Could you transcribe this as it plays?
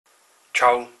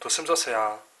Čau, to jsem zase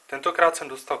já. Tentokrát jsem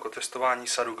dostal k otestování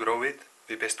sadu Grow It,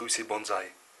 vypěstuj si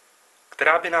bonsai,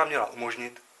 která by nám měla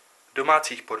umožnit v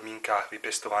domácích podmínkách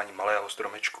vypěstování malého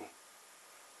stromečku.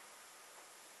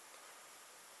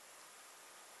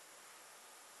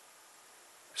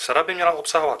 Sada by měla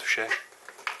obsahovat vše,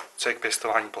 co je k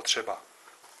pěstování potřeba.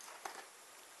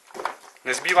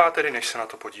 Nezbývá tedy, než se na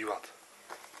to podívat.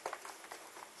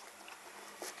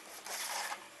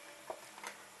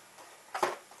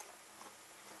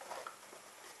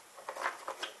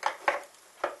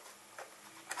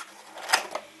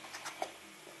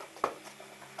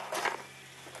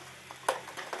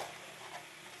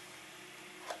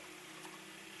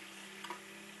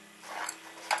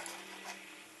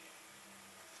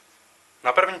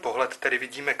 Na první pohled tedy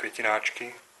vidíme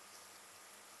květináčky,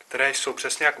 které jsou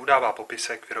přesně jak udává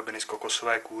popisek vyrobeny z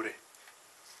kokosové kůry.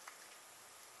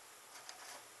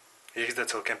 Je jich zde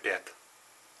celkem 5.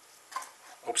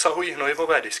 Obsahují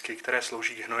hnojivové disky, které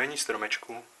slouží k hnojení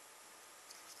stromečku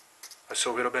a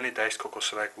jsou vyrobeny též z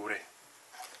kokosové kůry.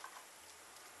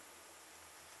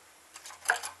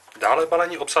 Dále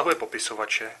balení obsahuje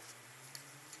popisovače,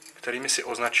 kterými si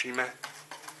označíme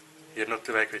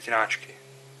jednotlivé květináčky.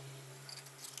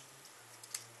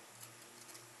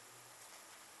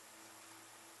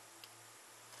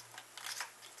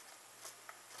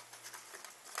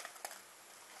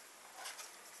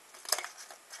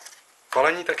 V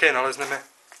balení také nalezneme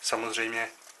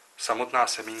samozřejmě samotná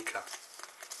semínka.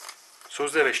 Jsou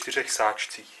zde ve 4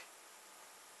 sáčcích.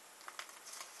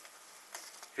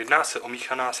 Jedná se o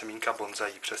míchaná semínka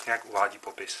bonsai, přesně jak uvádí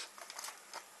popis.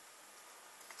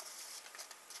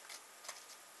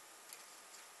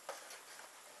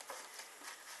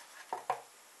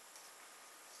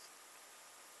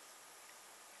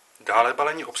 Dále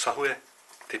balení obsahuje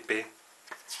tipy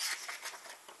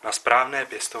na správné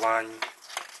pěstování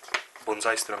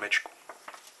bonsai stromečku.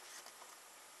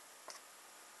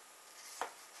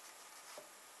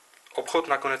 Obchod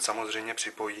nakonec samozřejmě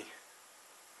připojí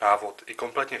návod i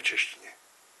kompletně v češtině.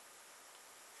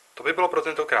 To by bylo pro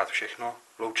tentokrát všechno.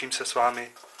 Loučím se s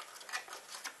vámi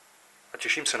a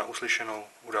těším se na uslyšenou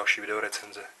u další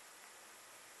videorecenze.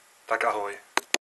 Tak ahoj.